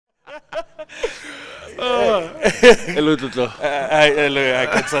Hello, Tutlo. Hello, I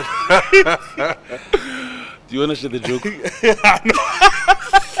can start. Do you want to share the joke?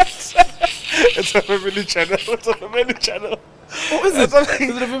 It's a family channel. It's a family channel. Oh, is it?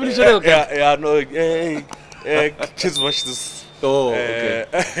 Is it a family channel? Yeah, no. Kids watch this. Oh,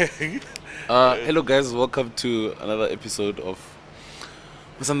 okay. Hello, guys. Welcome to another episode of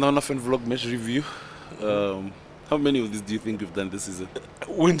Sundowns and Vlog Match Review. How many of these do you think you've done this season?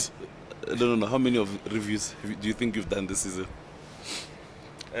 Wins. No. How many of reviews do you think you've done this season?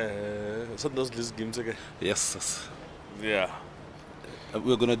 Sundowns list games again. Yes. Yeah.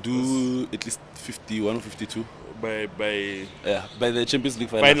 We're gonna do at least 51 or 52 By the Champions League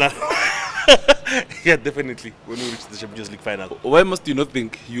final. Yeah, definitely. When we reach the Champions League final. Why must you not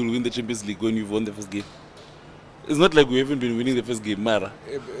think you'll win the Champions League when you've won the first game? It's not like we haven't been winning the first game, Mara.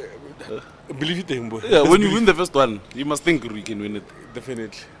 Believe it, Himbo. Yeah, when you win the first one, you must think we can win it.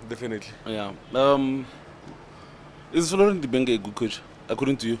 Definitely. Yeah. Is Florent Ibenge a good coach,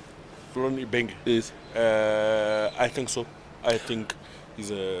 according to you? Florent Ibenge? Yes. I think so. I think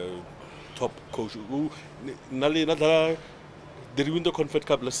he's a top coach. Did he win the Confed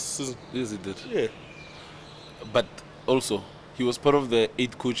Cup last season? Yes, he did. Yeah. But also, he was part of the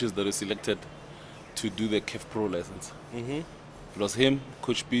 8 coaches that were selected to do the CAFCL license. It was him,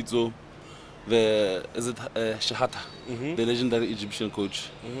 Coach Pizzo, Shahata, the legendary Egyptian coach.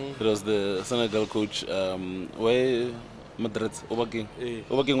 It was the Senegal coach, Madrid, Obaking.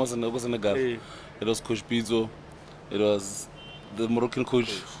 Obaking was Senegal. It was Coach Pizzo. It was the Moroccan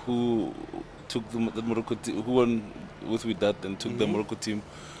coach who took the Morocco team, who won with that and took the Morocco team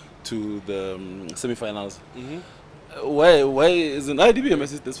to the semi-finals. Why isn't IDB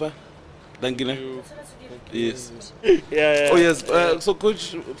assist? That's fine. Dangine. Yes. Yeah. Oh yes. So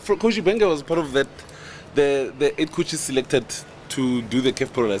Coach Ibenge was part of that. The 8 coaches selected to do the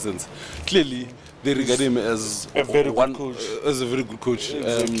CAFCL license. Clearly, they regard him as a very good coach. As a very good coach.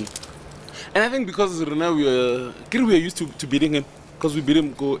 And I think because now we are used to beating him, because we beat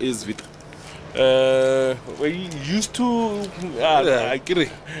him go as Vita. We used to.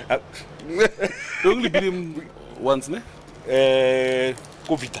 We only beat him once, ne?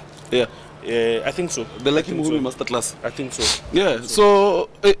 Go Vita. Yeah. I think so. The Lucky Muhumi Masterclass. I think so. Yeah. So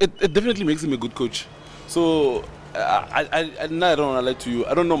it definitely makes him a good coach. So I don't want to lie to you.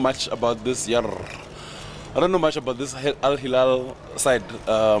 I don't know much about this year. I don't know much about this Al Hilal side.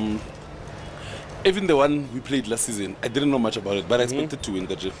 Even the one we played last season, I didn't know much about it, but I expected to win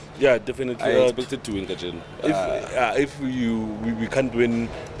Gajen. Yeah, definitely. I expected to win Gajen. If we can't win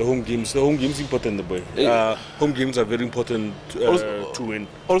the home games important, boy. Home games are very important to win.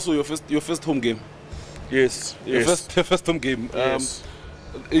 Also, your first home game. Yes. Your first home game. Yes.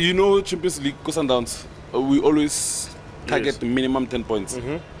 You know, Champions League, Sundowns, we always target minimum 10 points.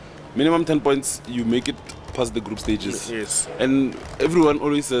 Minimum 10 points, you make it past the group stages. Yes. And everyone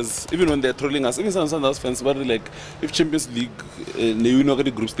always says, even when they're trolling us, even some Sundowns fans, but like, if Champions League, you know,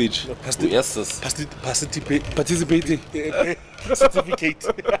 the group stage, participating. Certificate.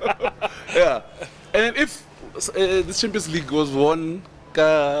 Yeah. And if this Champions League was won,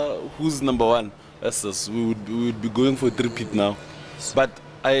 who's number 1? Yes, we would be going for a repeat now. But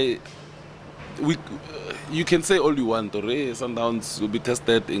you can say all you want, or Sundowns will be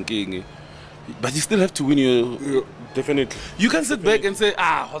tested in King. But you still have to win your. Definitely. You can sit back and say,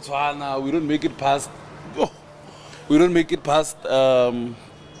 Botswana, we don't make it past. Oh, we don't make it past the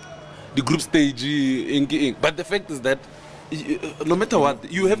group stage in King. But the fact is that no matter what,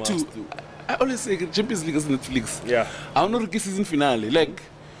 you have to. I always say Champions League is Netflix. Yeah. I don't know the season finale. Like,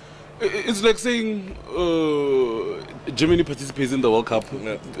 it's like saying Germany participates in the World Cup.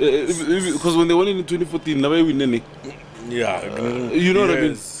 Because when they won it in 2014, never win any. Yeah. You know what I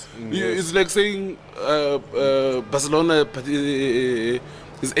mean? Yes. It's like saying Barcelona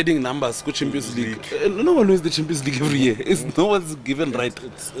is adding numbers to Champions League. No one wins the Champions League every year. No one's given right.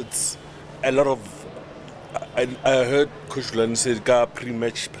 It's a lot of. I heard Coach Lan said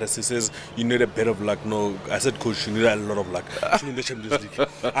pre-match press says you need a bit of luck. No, I said Coach, you need a lot of luck to win the Champions League.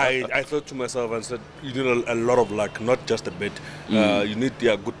 I thought to myself and said you need a lot of luck, not just a bit. You need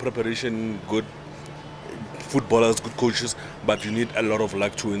good preparation, good footballers, good coaches, but you need a lot of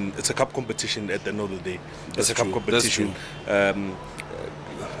luck to win. It's a cup competition at the end of the day. It's a cup competition.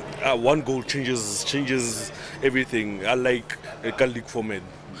 One goal changes everything. I like a league format.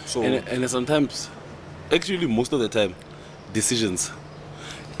 So and sometimes, actually most of the time, decisions.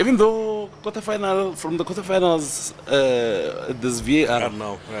 Even though from the quarterfinals, there's VAR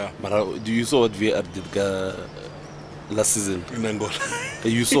now. Yeah. But do you saw what VAR did last season? In Angola.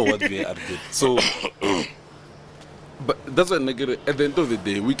 You saw what VAR did. So. But that's what at the end of the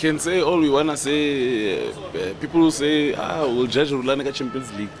day, we can say all we wanna say. People will say, we'll judge Rulana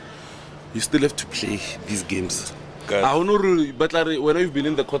Champions League. You still have to play these games. I don't know, but when I've been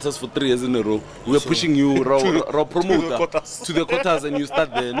in the quarters for 3 years in a row, we are pushing you promoter to the quarters, and you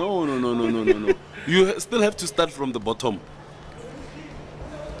start there. No. You still have to start from the bottom.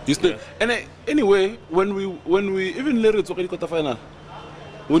 You still, and anyway, when we even later talk quarter final,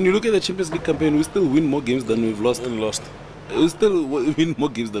 when you look at the Champions League campaign, we still win more games than we've lost. We still win more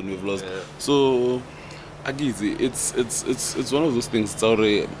games than we've lost. Yeah. So, Agizi, it's one of those things. It's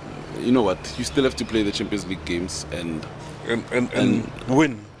already, you know what? You still have to play the Champions League games and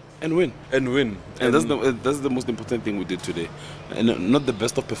win. And that's the most important thing we did today, and not the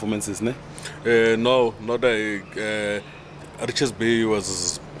best of performances, ne? No, not Richards Bay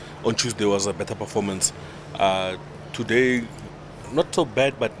was on Tuesday was a better performance. Today, not so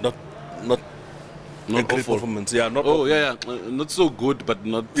bad, but not a great performance. Yeah, not. Oh yeah, not so good, but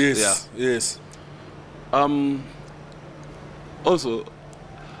not. Yes, yeah. Yes. Also,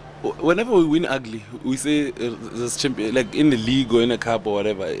 whenever we win ugly, we say there's champion, like in the league or in a cup or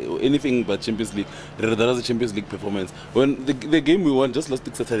whatever, anything but Champions League. That was a Champions League performance. When the game we won just last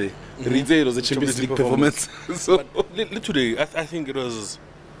week Saturday, it was a Champions League performance. So but today, I think it was.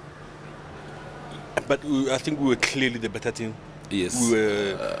 But I think we were clearly the better team. Yes.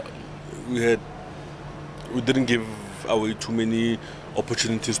 We didn't give away too many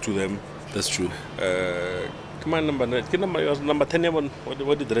opportunities to them. That's true. Come on, number 10.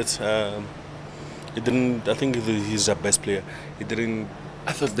 What did that? He didn't. I think he's their best player. He didn't.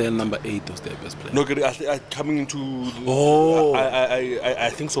 I thought their number 8 was their best player. No, coming into. Oh.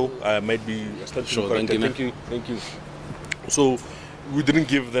 I think so. I might be. Sure. Thank you. So we didn't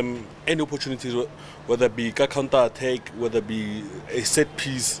give them any opportunities, whether it be a counter attack, whether it be a set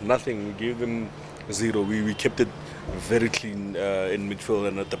piece. Nothing. We gave them 0. We kept it very clean in midfield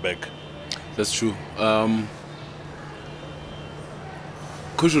and at the back. That's true.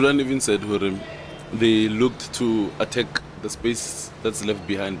 Kushuran even said they looked to attack the space that's left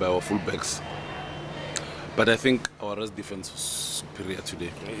behind by our fullbacks. But I think our rest defense was superior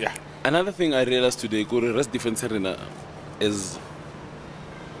today. Yeah. Another thing I realized today, rest defense is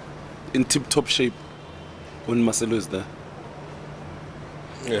in tip-top shape when Marcelo is there.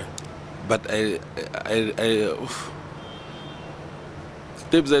 Yeah. But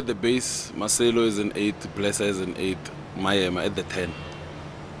Tibbs at the base, Marcelo is an 8, Blesser is an 8, Mayema at the 10.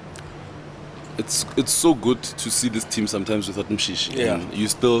 It's so good to see this team sometimes without Mshishi. Yeah. And you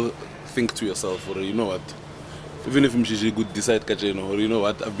still think to yourself, or you know what, even if Mshishi could decide Kacheno, or you know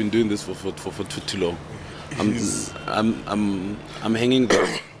what, I've been doing this for too long. I'm hanging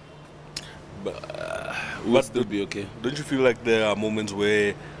there. But we'll still be okay. Don't you feel like there are moments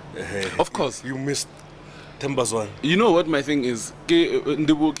where of course you missed Temba's one? You know what my thing is?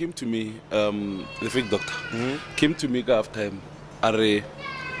 Ndebo came to me, the fake doctor, came to me after time.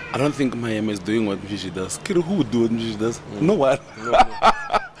 I don't think Mayema is doing what Mshishi does. Who would do what Mshishi does? No one. No.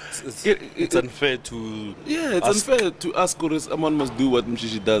 It's unfair to. Yeah, it's unfair to ask someone must do what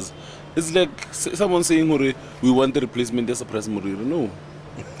Mshishi does. It's like someone saying, we want the replacement as a press Muriro. No.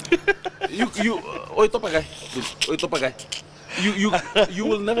 You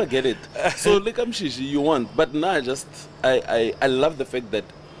will never get it. So like Mshishi, you want. But now I love the fact that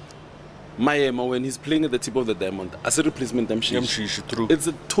Mayema, when he's playing at the tip of the diamond, as a replacement Mshishi, true. It's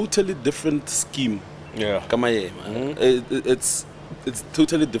a totally different scheme. Yeah. Mayema. It's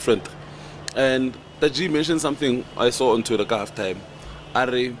totally different. And Taji mentioned something I saw on Twitter half time.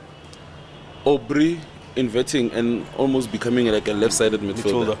 Aubrey inverting and almost becoming like a left-sided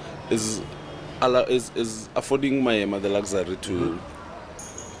midfielder is affording Mayema the luxury to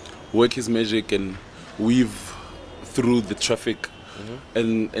work his magic and weave through the traffic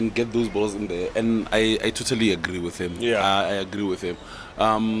and get those balls in there. And I totally agree with him. Yeah. I agree with him.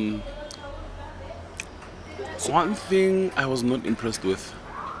 One thing I was not impressed with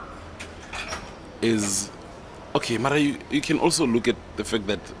is, okay, Mara, you can also look at the fact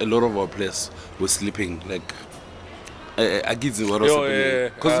that a lot of our players were sleeping. Like, I get what was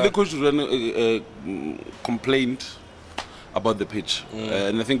happening. Because the coach complained about the pitch,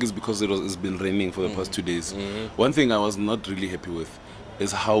 and I think it's because it's been raining for the past 2 days. One thing I was not really happy with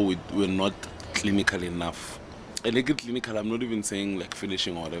is how we were not clinical enough. And like clinical, I'm not even saying like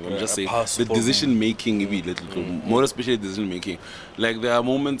finishing or whatever. I'm just saying the decision making, more especially decision making. Like there are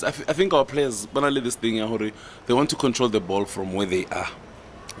moments. I think our players, banally this thing, they want to control the ball from where they are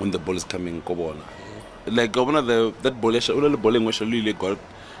when the ball is coming. Like that ball, got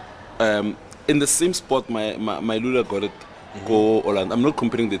in the same spot. My Lula got it. I'm not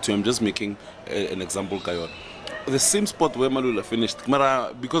comparing the two. I'm just making an example. the same spot where Malula finished.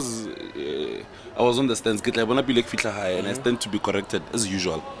 Mara, because I was on the stands, I wanna be like fitla high, and I stand to be corrected as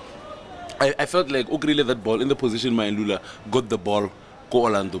usual. I felt like really that ball in the position Malula got the ball, go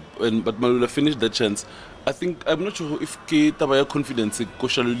Orlando, but Malula finished that chance. I think I'm not sure if Tabaya confidence ko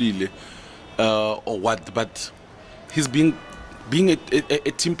Shalulile or what, but he's being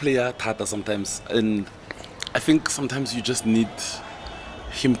a team player tata sometimes, and I think sometimes you just need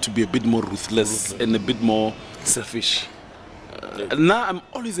him to be a bit more ruthless and a bit more selfish. Now I'm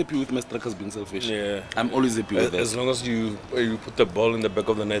always happy with my strikers being selfish. Yeah, I'm always happy with that. As long as you put the ball in the back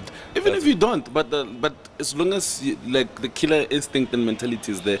of the net. Even if you don't, but as long as like the killer instinct and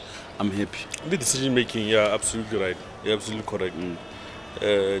mentality is there, I'm happy. The decision making, yeah, absolutely right. You're absolutely correct.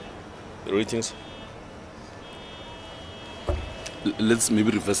 Ratings. Let's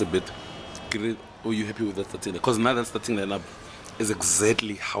maybe reverse a bit. Are you happy with that starting? Because now that starting lineup is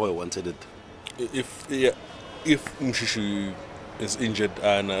exactly how I wanted it. If Mshishi is injured,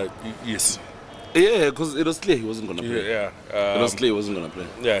 and yes. Yeah, because it was clear he wasn't gonna play. Yeah, it was clear he wasn't gonna play.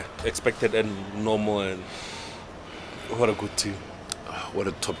 Yeah, expected and normal, and what a good team. What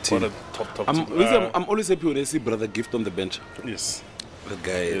a top team. What a top team. I'm always happy when I see brother Gift on the bench. Yes. That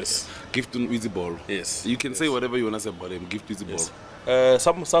guy. Yes. Gift on easy ball. Yes. You can say whatever you wanna say about him. Gift easy yes. ball.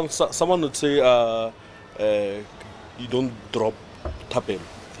 Someone would say you don't drop Tapel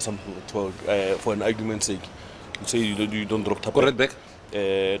for an argument's sake. You say you don't drop Tapel. Go right back.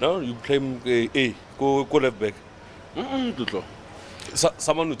 No, you play him go left back.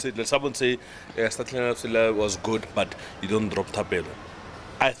 Someone would say, someone say starting lineup was good, but you don't drop Tapel.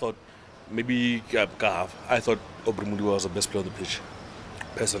 I thought maybe I thought Obrumudi was the best player on the pitch,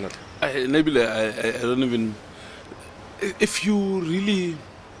 personally. I don't even. If you really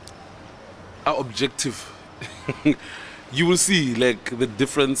are objective, you will see like the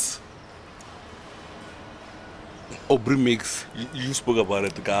difference Aubry makes. You spoke about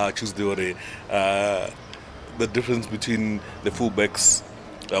it Tuesday or the difference between the fullbacks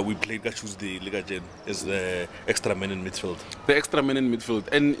we played Tuesday Liga Gen is the extra men in midfield. The extra men in midfield,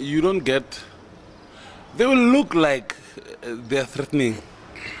 and you don't get. They will look like they're threatening,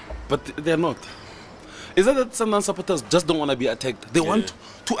 but they're not. Is that Sundowns supporters just don't want to be attacked? They want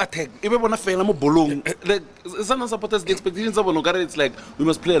to attack. If want to fail, I'm bolong. Like Sundowns supporters, the expectations of Onogara, it's like we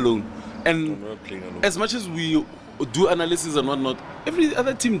must play alone. And as much as we do analysis and whatnot, every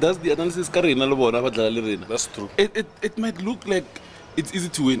other team does the analysis. That's true. It might look like it's easy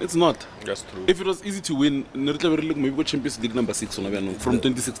to win. It's not. That's true. If it was easy to win, maybe go Champions League number 6 from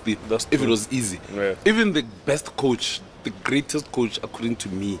 2016. That's true. If it was easy. Yeah. Even the best coach, the greatest coach, according to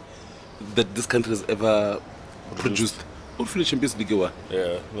me, that this country has ever produced. Hopefully Champions League.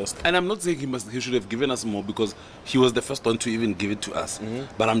 Yeah, and I'm not saying he should have given us more because he was the first one to even give it to us.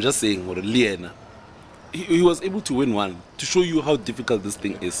 But I'm just saying, he was able to win one to show you how difficult this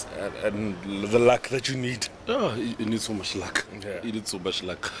thing is. And the luck that you need. Oh, you need so much luck. Yeah. You need so much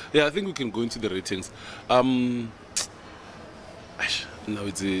luck. Yeah, I think we can go into the ratings. Now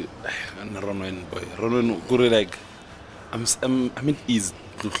it's a Ronwen boy. Ronwen, go like I'm at ease.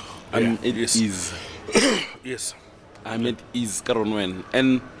 I'm at ease. Yes. I'm at ease, Karonwen.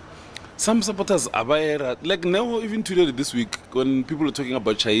 And some supporters are like now, even today, this week, when people were talking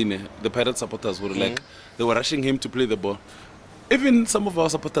about Chaine, the Pirate supporters were like, they were rushing him to play the ball. Even some of our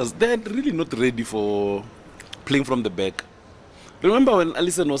supporters, they're really not ready for playing from the back. Remember when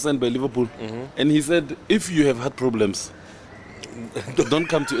Alisson was signed by Liverpool? And he said, if you have had problems, don't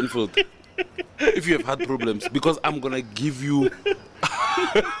come to Enfield. If you have had problems, because I'm going to give you...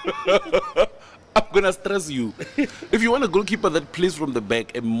 I'm gonna stress you. If you want a goalkeeper that plays from the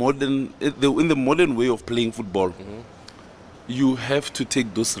back, in the modern way of playing football, you have to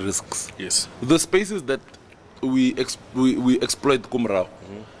take those risks. Yes. The spaces that we exploit Kumrao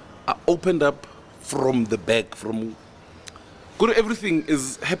are opened up from the back. From everything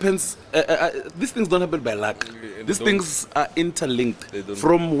happens. These things don't happen by luck. These things are interlinked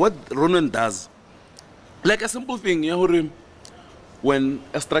from what Ronan does. Like a simple thing, when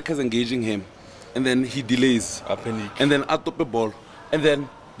a striker is engaging him, and then he delays, and then I top a ball, and then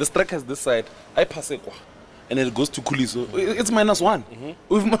the striker has this side, I pass it, and then it goes to Kuliso. It's -1.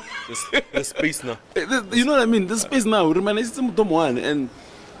 There's space now. You know what I mean? There's space now. And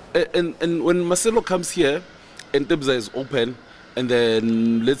when Marcelo comes here, and Tebza is open, and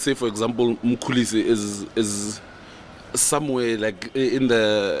then let's say for example Mkulisi is somewhere like in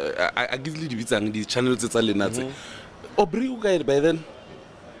the I give the channels it's Aubry guy by then.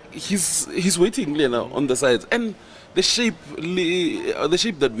 He's waiting on the sides, and the shape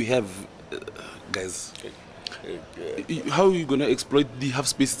that we have, guys. How are you gonna exploit the half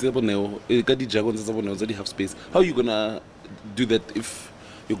space? The half space. How are you gonna do that if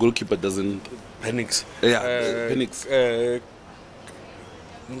your goalkeeper doesn't Panics. panics?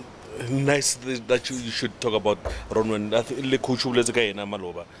 Nice that you should talk about Ronwen. I think the coach who in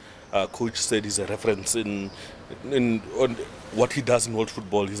Maloba. Coach said he's a reference in on what he does in world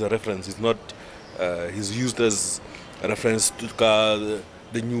football. He's a reference. He's not. He's used as a reference to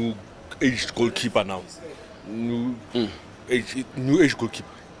the new age goalkeeper now. New age goalkeeper.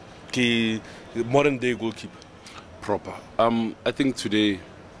 Modern day goalkeeper. Proper. I think today,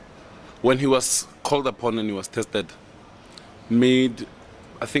 when he was called upon and he was tested, made,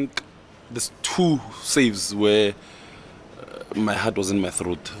 I think, there's 2 saves where my heart was in my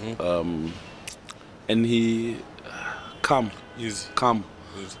throat. And he calm. Yes. Calm.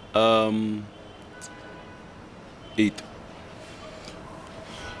 Yes. 8.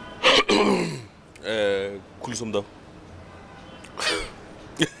 Kulusumda.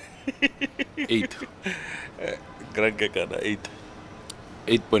 8. Grand Gagana 8.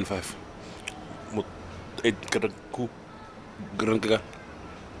 8.5. 8 Ku. Grand Kaka.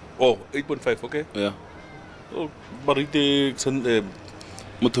 Oh, 8.5, okay. Yeah. Oh, Barite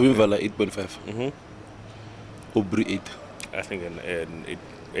Motomi Vala 8.5. Obri 8. I think an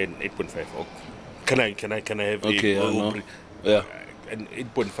 8.5. Oh. Can I have Okay, Obri? Yeah. An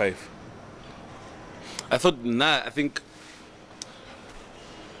 8.5. I thought, I think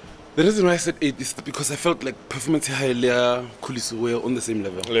the reason why I said 8 is because I felt like Performance Highlia, Kuliso were on the same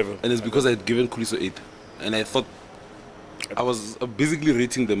level. And it's because I had given Kuliso 8. And I thought I was basically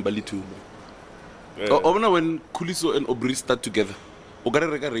rating them Bali too. When Kuliso and Obri start together,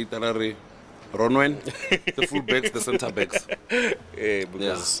 Ronwen, the full backs, the center backs.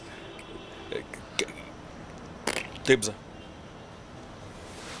 Because Tebza,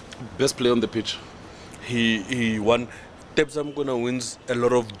 best player on the pitch. He won. Tebza gonna wins a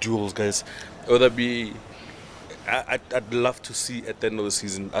lot of duels, guys. Whether be, I'd love to see at the end of the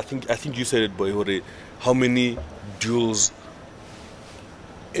season. I think you said it, boy. How many duels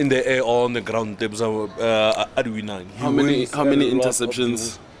in the air or on the ground Tebza are winning? How many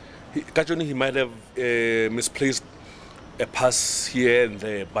interceptions? He might have misplaced a pass here and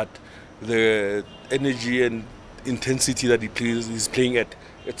there, but the energy and intensity that he's playing at,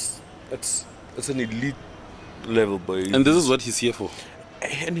 it's an elite level, boy. And this is what he's here for.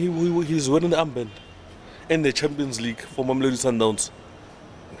 And he's winning the armband in the Champions League for Mamelodi Sundowns.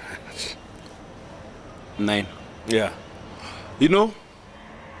 9. Yeah. You know,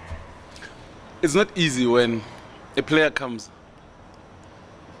 it's not easy when a player comes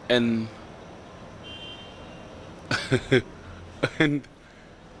and and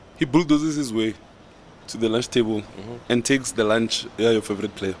he bulldozes his way to the lunch table and takes the lunch. Your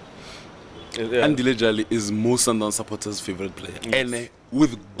favorite player. Yeah. Andile Jali is most Sundown supporters' favorite player, and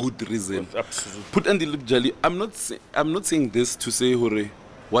with good reason. Absolutely. Put Andile Jali. I'm not saying this to say hore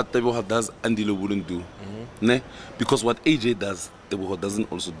what Teboho does Andile wouldn't do, ne? Because what AJ does Teboho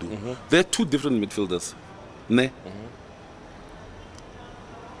doesn't also do. They're 2 different midfielders, ne?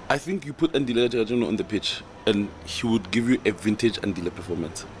 I think you put Andile Jali on the pitch, and he would give you a vintage Andile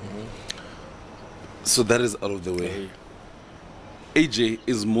performance. So that is out of the way. AJ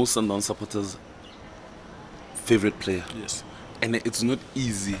is most Sundown supporters' favorite player. Yes. And it's not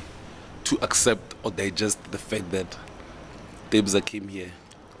easy to accept or digest the fact that Tebza came here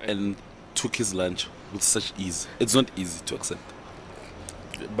and took his lunch with such ease. It's not easy to accept.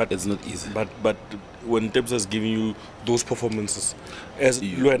 But it's not easy. But when Tebza is giving you those performances, as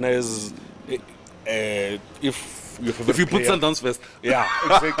Luana is, if you put Sundowns first, yeah,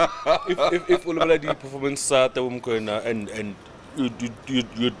 exactly. if Olumala performance and you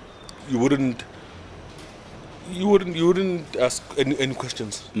wouldn't ask any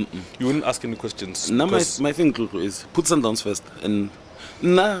questions. You wouldn't ask any questions. Now my thing is put Sundowns first, and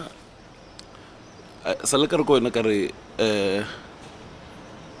Salakar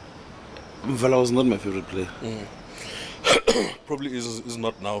Mvala was not my favorite player. Probably is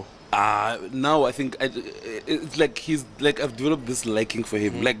not now. Now I think it's like I've developed this liking for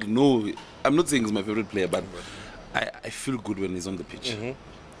him. Like, no, I'm not saying he's my favorite player, but I feel good when he's on the pitch.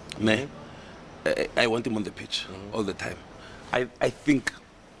 I want him on the pitch all the time. I think,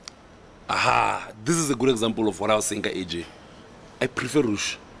 this is a good example of what I was saying at AJ. I prefer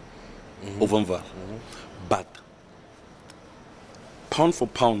Rush over Mvala. But pound for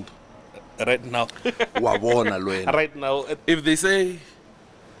pound, right now, right now, if they say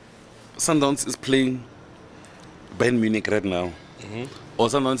Sundowns is playing Bayern Munich right now, or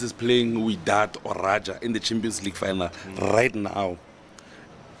Sundowns is playing Wydad or Raja in the Champions League final right now,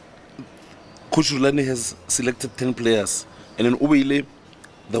 Coach Rulani has selected 10 players, and in Uwele,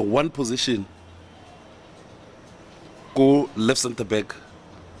 the one position, go left center back,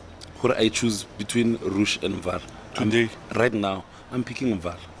 where I choose between Rush and Var. Today? Right now, I'm picking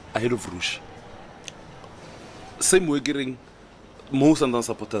Var ahead of Rush. Same way, getting most Sundowns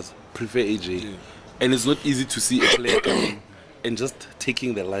supporters prefer AJ, and it's not easy to see a player coming and just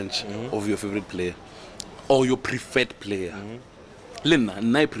taking the lunch of your favorite player or your preferred player. Lena,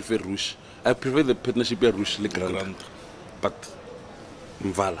 I prefer Rush. I prefer the partnership of Rush Legrand. But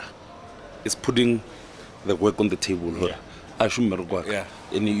Mvala is putting the work on the table. Yeah. Yeah.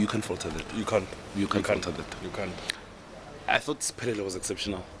 And you can't falter that. You can't. You can't falter that. You can't. I thought Spelele was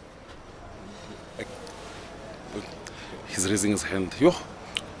exceptional. He's raising his hand. Yo.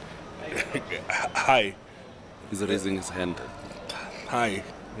 Hi. He's raising his hand. Hi.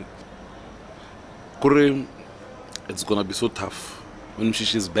 Kure, it's gonna be so tough when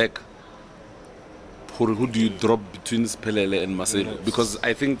Mshishi is back. Who do you drop between Spelele and Marcelo? Because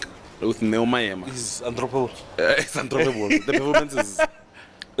I think with Neomayema, He's undroppable. it's undroppable. The performance is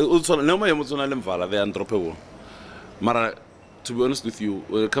Neomayema is Vala, they're undroppable. Mara, to be honest with you,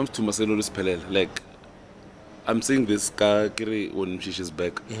 when it comes to Marcelo Spelele, like I'm saying this, when Mshishi is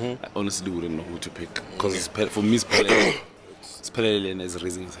back, I honestly wouldn't know who to pick. Because for me, Spelele is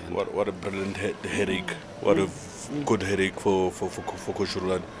raising his hand. What a brilliant headache. What a good headache for Coach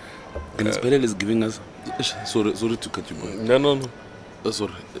Rulani. And Spelele is giving us. Sorry to cut you, boy. No.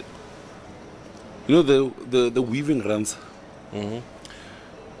 Sorry. You know the weaving runs.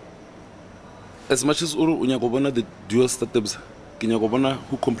 As much as Unyagobana the dual startups, Kinyagobana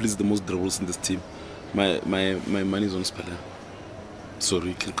who completes the most dribbles in this team. My money is on Spelele. Sorry,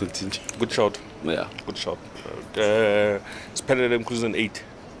 you can continue. Good shot. Yeah. Good shot. Spelele includes an 8.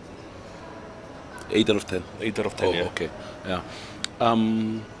 8 out of 10. 8 out of 10. Oh, yeah. okay. Yeah.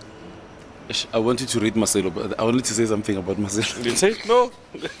 I wanted to rate Marcelo, but I wanted to say something about Marcelo. Did you say no?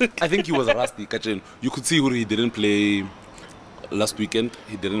 I think he was rusty, Kachen. You could see where he didn't play last weekend.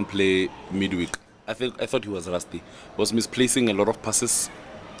 He didn't play midweek. I thought he was rusty. Was misplacing a lot of passes.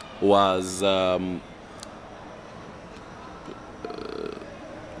 Was 2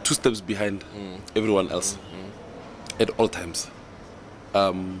 steps behind everyone else at all times.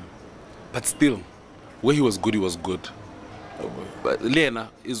 But still, where he was good, he was good. But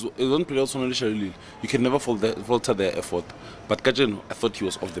Lena is one player also you can never falter their effort. But Kajen, I thought he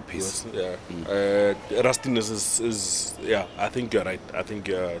was off the pace. Yeah. Rustiness is yeah. I think you're right. I think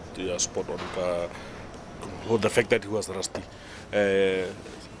you're spot on. With the fact that he was rusty.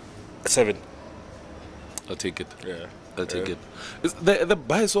 7. I'll take it. Yeah. I'll take it. The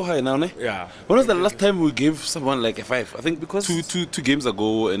bar is so high now, ne? Yeah. When was the last time we gave someone like a 5? I think because two games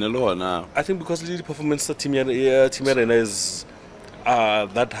ago and a lower now. I think because the performance of Team Arena is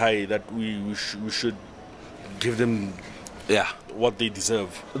that high that we should give them what they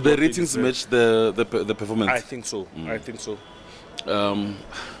deserve. The ratings match the performance. I think so. I think so. No,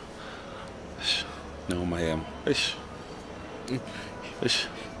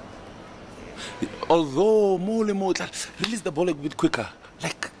 although release the ball a bit quicker.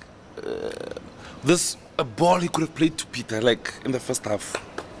 Like this a ball he could have played to Peter like in the first half.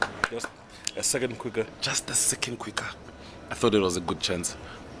 Just a second quicker. Just a second quicker. I thought it was a good chance,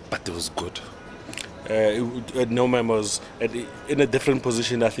 but it was good. Neumann was in a different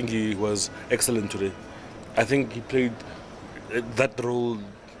position. I think he was excellent today. I think he played that role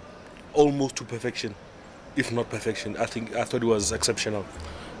almost to perfection, if not perfection. I thought he was exceptional.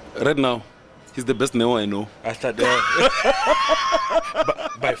 Right now, he's the best Neo I know. I thought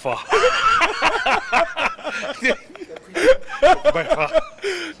by far. By far.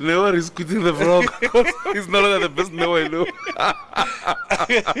 Neo is quitting the frog. He's no longer the best Neo I know.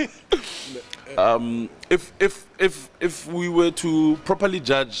 If we were to properly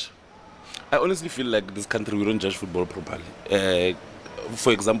judge, I honestly feel like this country we don't judge football properly.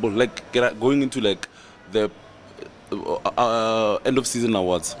 For example, like going into like the end of season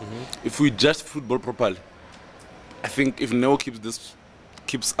awards. If we judge football properly, I think if Neo keeps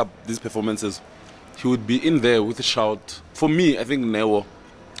up these performances, he would be in there with a shout. For me, I think Neo.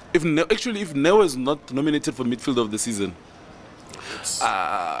 If Neo is not nominated for midfield of the season,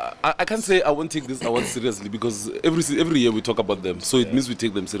 I can't say I won't take this award seriously because every year we talk about them, so it means we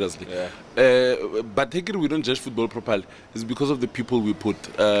take them seriously. But take it, we don't judge football properly. It's because of the people we put,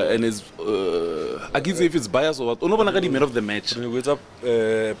 and it's I can say if it's bias or what. Man of the match.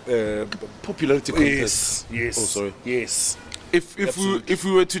 Popularity contest. Yes. Oh, sorry. Yes. If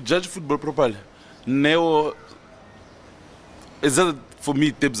we were to judge football properly, Neo is that for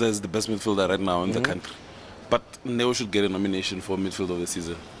me. Tebza is the best midfielder right now in the country. But Neo should get a nomination for midfield of the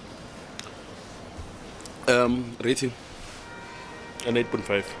season. Rating. An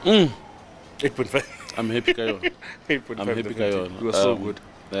 8.5. 8.5. I'm happy, Kayo. 8.5. I'm happy, Kayo. You were so good.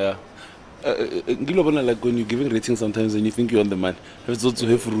 Yeah. Like when you're giving ratings sometimes and you think you're on the man. It's also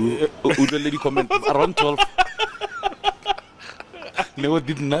have lady comment around 12. Never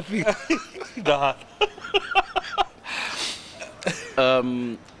did nothing. Nah.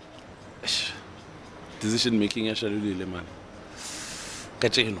 Decision making actually, man.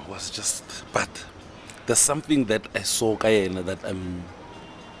 Kacheno was just, but there's something that I saw Kayena that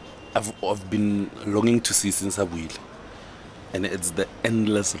I've been longing to see since I will. And it's the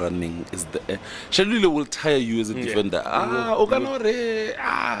endless running. It's the Shalule will tire you as a defender.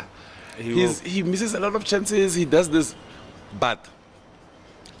 He misses a lot of chances. He does this, but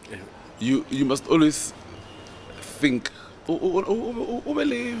you must always think.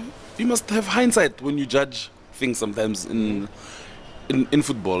 You must have hindsight when you judge things sometimes in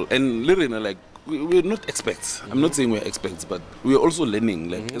football. And literally, like we're not experts. I'm not saying we're experts, but we're also learning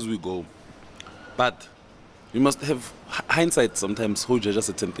like as we go. But you must have hindsight sometimes how judge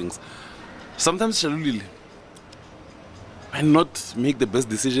certain things. Sometimes Shalulile might not make the best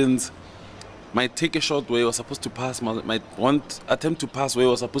decisions, might take a shot where he was supposed to pass, might attempt to pass where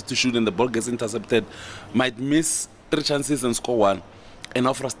he was supposed to shoot and the ball gets intercepted, might miss 3 chances and score 1, and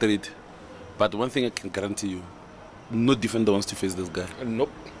now frustrate. But one thing I can guarantee you, no defender wants to face this guy.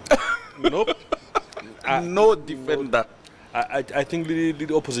 Nope. Nope. No defender. I think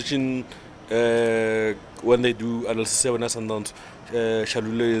the opposition, when they do analysis 7 as Sundowns,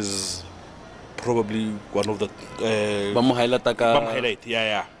 Shalule is probably one of the Bam highlight.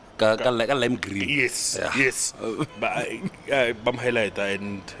 Yeah. Like a lime green. Yes, Yeah. yes. But Bam highlight,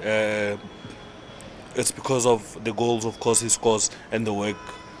 and it's because of the goals, of course, he scores, and the work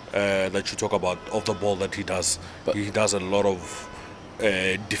that you talk about of the ball that he does. He does a lot of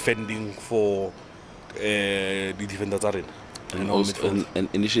defending for the defenders are in. And also and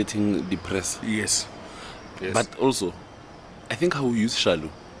initiating the press. Yes. But also, I think how we use Shalu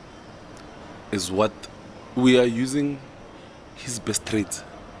is what we are using his best traits.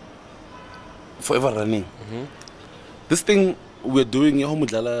 Forever running. This thing we're doing,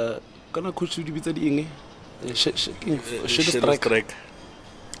 strike.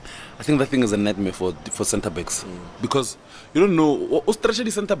 I think that thing is a nightmare for centre backs because you don't know stretch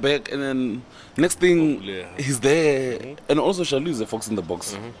the centre back and then next thing he's there and also Shalu is a fox in the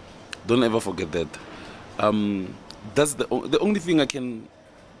box. Don't ever forget that. That's the only thing I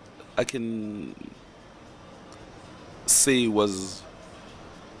can say was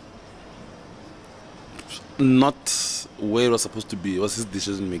not where it was supposed to be. It was his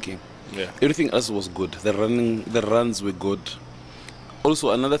decision making. Yeah. Everything else was good. The runs were good.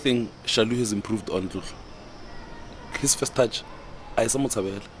 Also, another thing Shalu has improved on. His first touch, it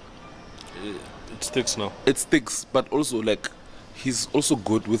sticks now. It sticks, but also like he's also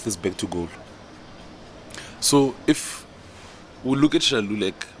good with his back to goal. So if we look at Shalu,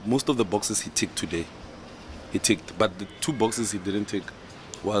 like most of the boxes he ticked today, but the 2 boxes he didn't tick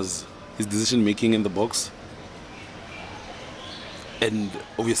was his decision making in the box and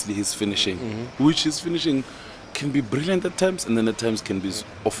obviously his finishing, which his finishing can be brilliant at times and then at times can be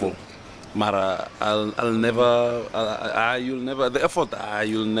awful. Mara, I'll never, you'll never, the effort,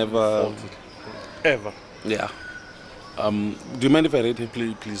 you'll never, ever. Yeah. Do you mind if I rate him?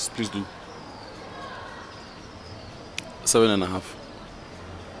 Please do. 7.5.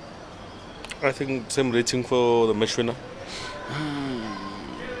 I think same rating for the match winner.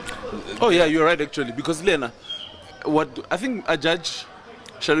 Oh yeah, you're right actually, because Lena, what I think I judge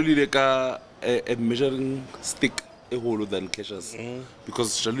Shaluli like a measuring stick a whole than Kesha's,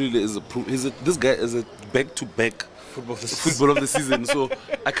 because Shaluli is this guy is a back-to-back football of the season. So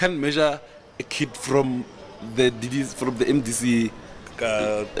I can't measure a kid from the MDC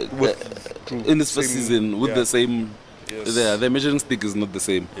in his first season with the same. Yes. The measuring stick is not the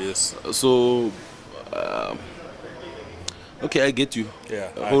same. Yes. So. Okay, I get you. Yeah.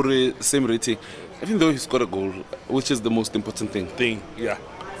 Same rating. Even though he scored a goal, which is the most important thing. Yeah.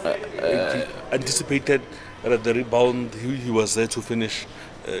 He anticipated that the rebound, he was there to finish.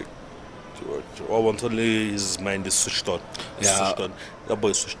 Only his mind is switched on. That boy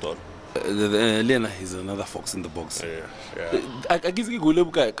is switched on. Lena is another fox in the box. Yeah. I guess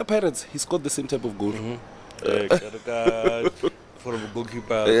Pirates, he scored the same type of goal. For a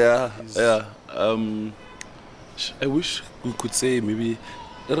goalkeeper. Yeah. I wish we could say maybe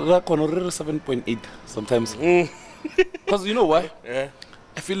 7.8 sometimes. Because you know why? Yeah.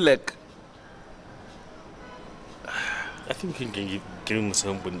 I feel like I think we can give him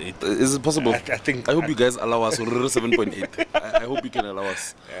 7.8. Is it possible? I hope you guys allow us 7.8. I hope you can allow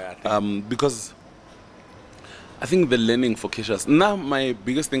us. Yeah, because I think the learning for Cassius. Now my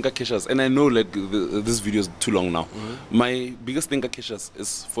biggest thing at Cassius, and I know like this video is too long now. My biggest thing at Cassius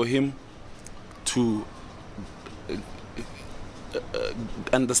is for him to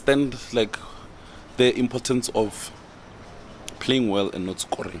understand like the importance of playing well and not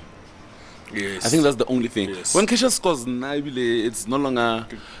scoring. Yes. I think that's the only thing. Yes. When Cassius scores, it's no longer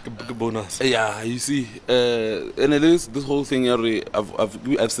bonus. Yeah, you see, and it is this whole thing.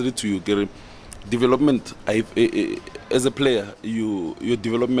 I've said it to you, Gary. Development, as a player, your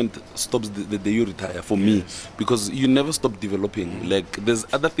development stops the day you retire. For me, because you never stop developing. Like there's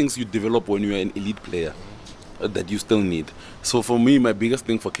other things you develop when you are an elite player that you still need. So for me, my biggest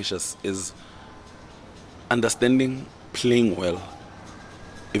thing for Cassius is understanding playing well,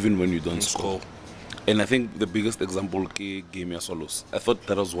 even when you don't score. And I think the biggest example game Solos. I thought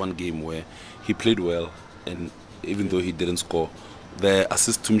that was one game where he played well, and even though he didn't score, the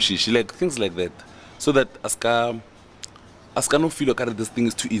assist to Mshishi, like things like that, so that Aska no feel like this thing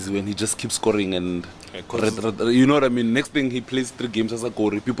is too easy when he just keeps scoring and you know what I mean. Next thing he plays 3 games as a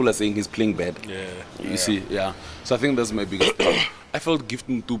goal, people are saying he's playing bad. You see, So I think that's my biggest thing. I felt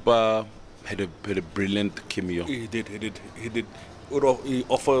Gifton Tupa had a brilliant cameo. He did. He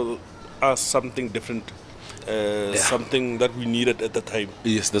offered us something different, something that we needed at the time.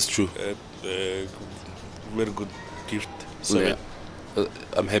 Yes, that's true. Very good gift. So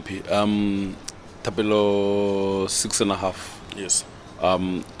I'm happy. Tapelo 6.5. Yes.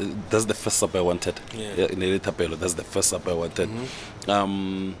 That's the first sub I wanted. In Tapelo, that's the first sub I wanted. I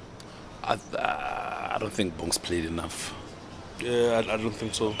don't think Bongs played enough. Yeah, I don't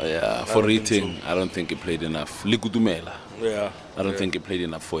think so. For rating, I don't think he played enough. Ligudumela. I don't think he played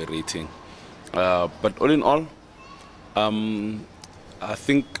enough for a rating. But all in all, I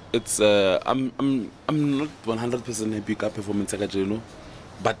think it's I'm not 100% happy with performance,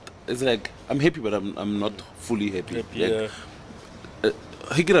 but it's like I'm happy, but I'm not fully happy.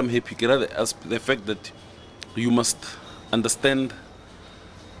 I'm happy. The fact that you must understand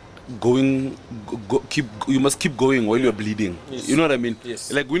you must keep going while you're bleeding. You know what I mean?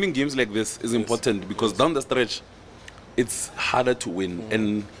 Like winning games like this is important because down the stretch it's harder to win,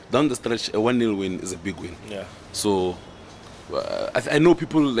 and down the stretch a 1-0 win is a big win. So I know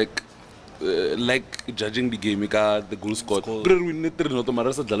people like judging the game, the goal scored. We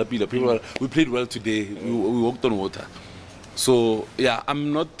played well today. We walked on water. So yeah,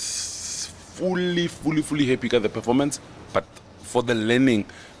 I'm not fully happy with the performance, but for the learning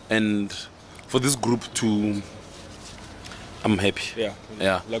and for this group to, I'm happy.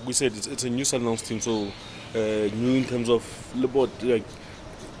 Like we said, it's a new Sundowns team, so new in terms of like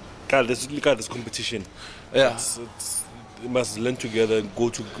this competition. They must learn together and go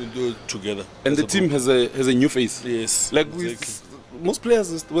together. And the team has a new face. Yes. Like most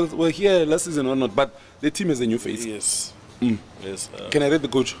players were here last season or not, but the team has a new face. Yes. Yes. Can I rate the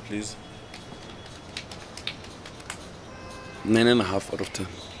coach? Please. 9.5 out of 10.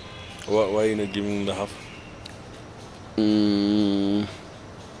 Why are you not giving the half?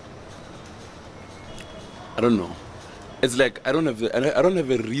 I don't know. It's like I don't have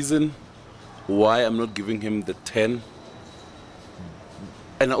a reason why I'm not giving him the 10,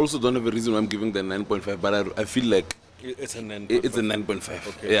 and I also don't have a reason why I'm giving the 9.5. But I feel like it's a 9.5. It's a 9.5.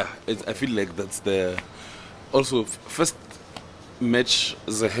 Okay. Yeah. I feel like that's the also first match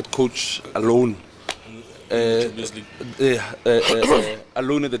as a head coach alone.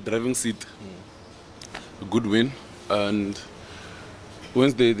 Alone at the driving seat. A good win, and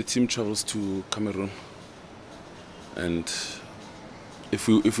Wednesday the team travels to Cameroon, and if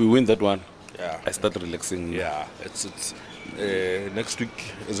we win that one, I start relaxing. It's next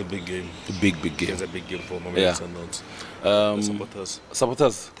week is a big game. A big game. It's a big game for Mamelodi Sundowns.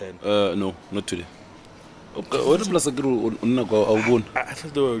 Saboteurs? 10. No, not today. What plus I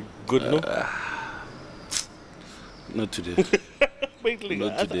thought they were good, no? Not today.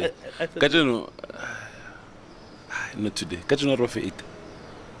 Not today. Not today. Not rough 8.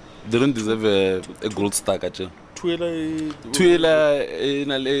 They don't deserve a gold star. Tuela,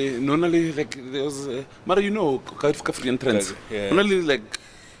 normally like there was, Mara, you know, African trends. Normally like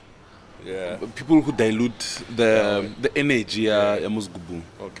people who dilute the energy.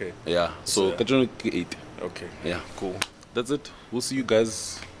 Okay. Yeah. So Kajano 8. Okay. Yeah. Cool. That's it. We'll see you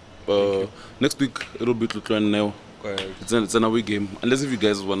guys next week. It'll be Lutlan now. It's an away game. Unless if you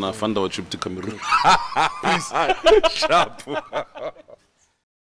guys wanna fund our trip to Cameroon. Please. Sharp.